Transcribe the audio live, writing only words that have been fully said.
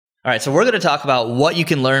All right, so we're going to talk about what you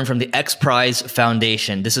can learn from the XPRIZE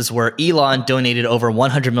Foundation. This is where Elon donated over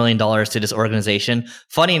 $100 million to this organization.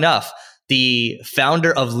 Funny enough, the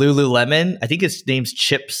founder of Lululemon, I think his name's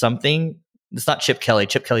Chip something. It's not Chip Kelly.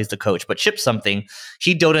 Chip Kelly's the coach, but Chip something.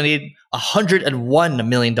 He donated $101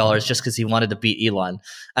 million just because he wanted to beat Elon.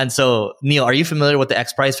 And so, Neil, are you familiar with the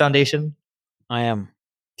XPRIZE Foundation? I am.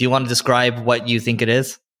 Do you want to describe what you think it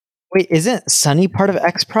is? Wait, isn't Sunny part of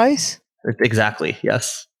XPRIZE? Exactly,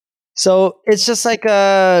 yes. So it's just like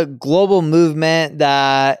a global movement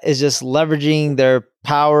that is just leveraging their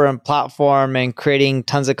power and platform and creating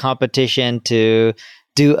tons of competition to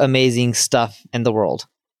do amazing stuff in the world.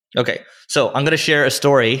 Okay, so I'm going to share a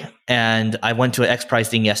story. And I went to an XPRIZE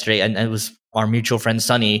thing yesterday, and it was our mutual friend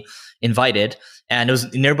Sunny invited. And it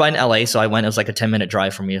was nearby in LA, so I went. It was like a 10-minute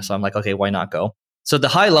drive from me. So I'm like, okay, why not go? So the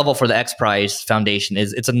high level for the XPRIZE Foundation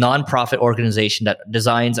is it's a nonprofit organization that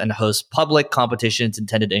designs and hosts public competitions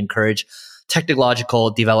intended to encourage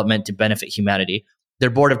technological development to benefit humanity.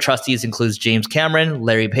 Their board of trustees includes James Cameron,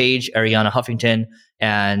 Larry Page, Arianna Huffington,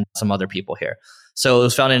 and some other people here. So it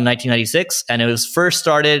was founded in 1996, and it was first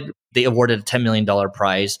started. They awarded a $10 million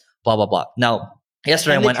prize, blah, blah, blah. Now,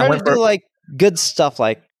 yesterday and I went to do like good stuff,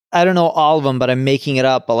 like, I don't know all of them, but I'm making it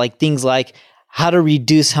up, but like things like how to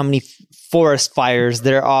reduce how many forest fires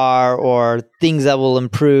there are, or things that will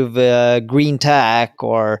improve green tech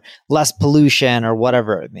or less pollution or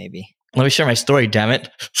whatever it may be. Let me share my story, damn it.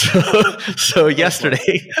 So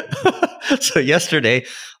yesterday,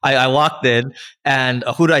 I walked in, and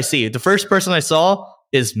who did I see? The first person I saw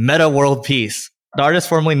is Meta World Peace, the artist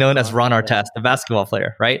formerly known as Ron Artest, the basketball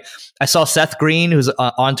player, right? I saw Seth Green, who's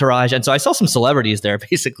Entourage, and so I saw some celebrities there,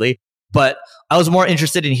 basically. But I was more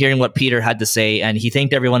interested in hearing what Peter had to say, and he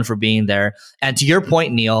thanked everyone for being there. And to your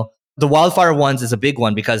point, Neil, the wildfire ones is a big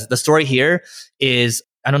one, because the story here is,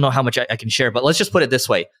 I don't know how much I can share, but let's just put it this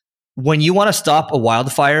way. When you want to stop a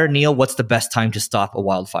wildfire, Neil, what's the best time to stop a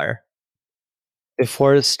wildfire?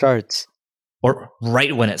 Before it starts. Or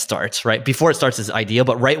right when it starts, right? Before it starts is ideal,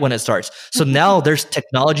 but right when it starts. So now there's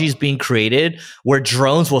technologies being created where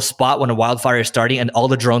drones will spot when a wildfire is starting, and all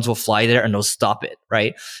the drones will fly there and they'll stop it,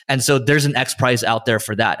 right? And so there's an XPRIZE out there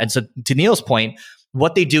for that. And so to Neil's point,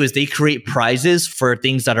 what they do is they create prizes for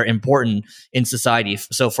things that are important in society.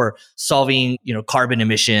 So for solving, carbon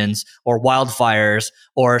emissions or wildfires,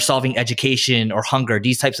 or solving education or hunger,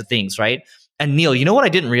 these types of things, right? And Neil, you know what I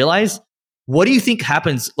didn't realize? What do you think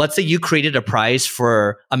happens? Let's say you created a prize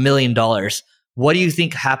for $1 million. What do you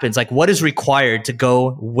think happens? Like, what is required to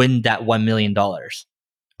go win that $1 million?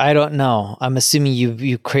 I don't know. I'm assuming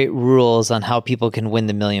you create rules on how people can win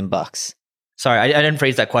the $1 million. Sorry, I didn't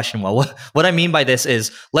phrase that question well. What I mean by this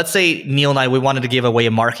is, let's say Neil and I, we wanted to give away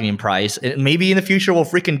a marketing prize. Maybe in the future we'll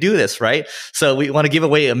freaking do this, right? So we want to give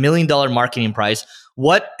away $1 million marketing prize.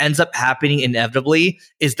 What ends up happening inevitably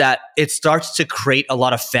is that it starts to create a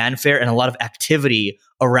lot of fanfare and a lot of activity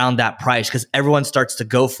around that prize, because everyone starts to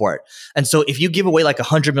go for it. And so if you give away like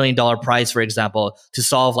 $100 million prize, for example, to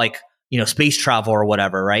solve like, space travel or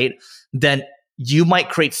whatever, right? Then you might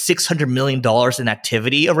create $600 million in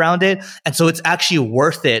activity around it. And so it's actually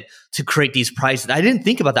worth it to create these prizes. I didn't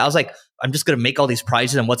think about that. I was like, I'm just going to make all these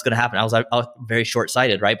prizes and what's going to happen? I was very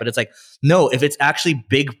short-sighted, right? But it's like, no, if it's actually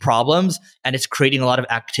big problems and it's creating a lot of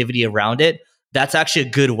activity around it, that's actually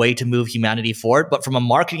a good way to move humanity forward. But from a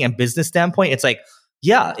marketing and business standpoint, it's like,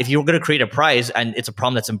 yeah, if you're going to create a prize and it's a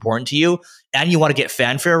problem that's important to you and you want to get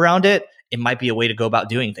fanfare around it, it might be a way to go about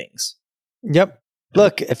doing things. Yep.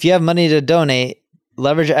 Look, if you have money to donate,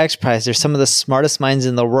 leverage XPRIZE. There's some of the smartest minds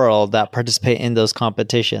in the world that participate in those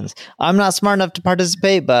competitions. I'm not smart enough to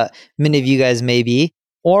participate, but many of you guys may be.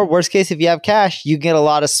 Or worst case, if you have cash, you get a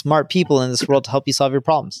lot of smart people in this world to help you solve your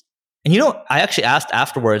problems. And I actually asked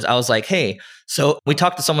afterwards, I was like, hey, so we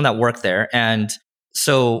talked to someone that worked there. And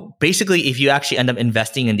so basically, if you actually end up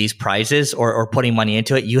investing in these prizes or putting money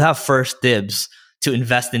into it, you have first dibs to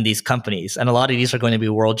invest in these companies. And a lot of these are going to be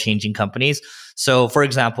world-changing companies. So for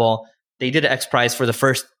example, they did an XPRIZE for the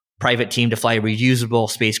first private team to fly a reusable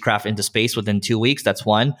spacecraft into space within 2 weeks. That's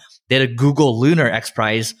one. They had a Google Lunar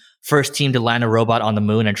XPRIZE, first team to land a robot on the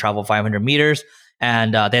moon and travel 500 meters.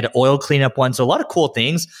 And they had an oil cleanup one. So a lot of cool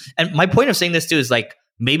things. And my point of saying this too is like,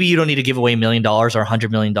 maybe you don't need to give away $1 million or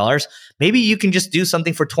 $100 million. Maybe you can just do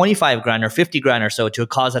something for 25 grand or 50 grand or so to a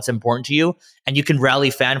cause that's important to you. And you can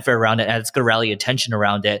rally fanfare around it, and it's going to rally attention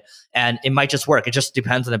around it. And it might just work. It just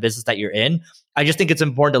depends on the business that you're in. I just think it's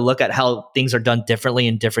important to look at how things are done differently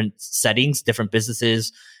in different settings, different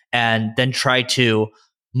businesses, and then try to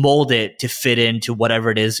mold it to fit into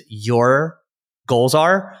whatever it is your goals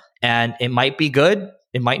are. And it might be good,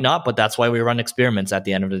 it might not, but that's why we run experiments at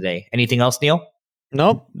the end of the day. Anything else, Neil?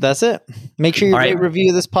 Nope, that's it. Make sure you All rate, right.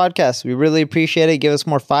 review this podcast. We really appreciate it. Give us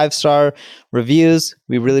more 5-star reviews.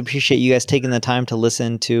 We really appreciate you guys taking the time to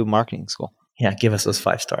listen to Marketing School. Yeah, give us those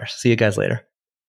 5 stars. See you guys later.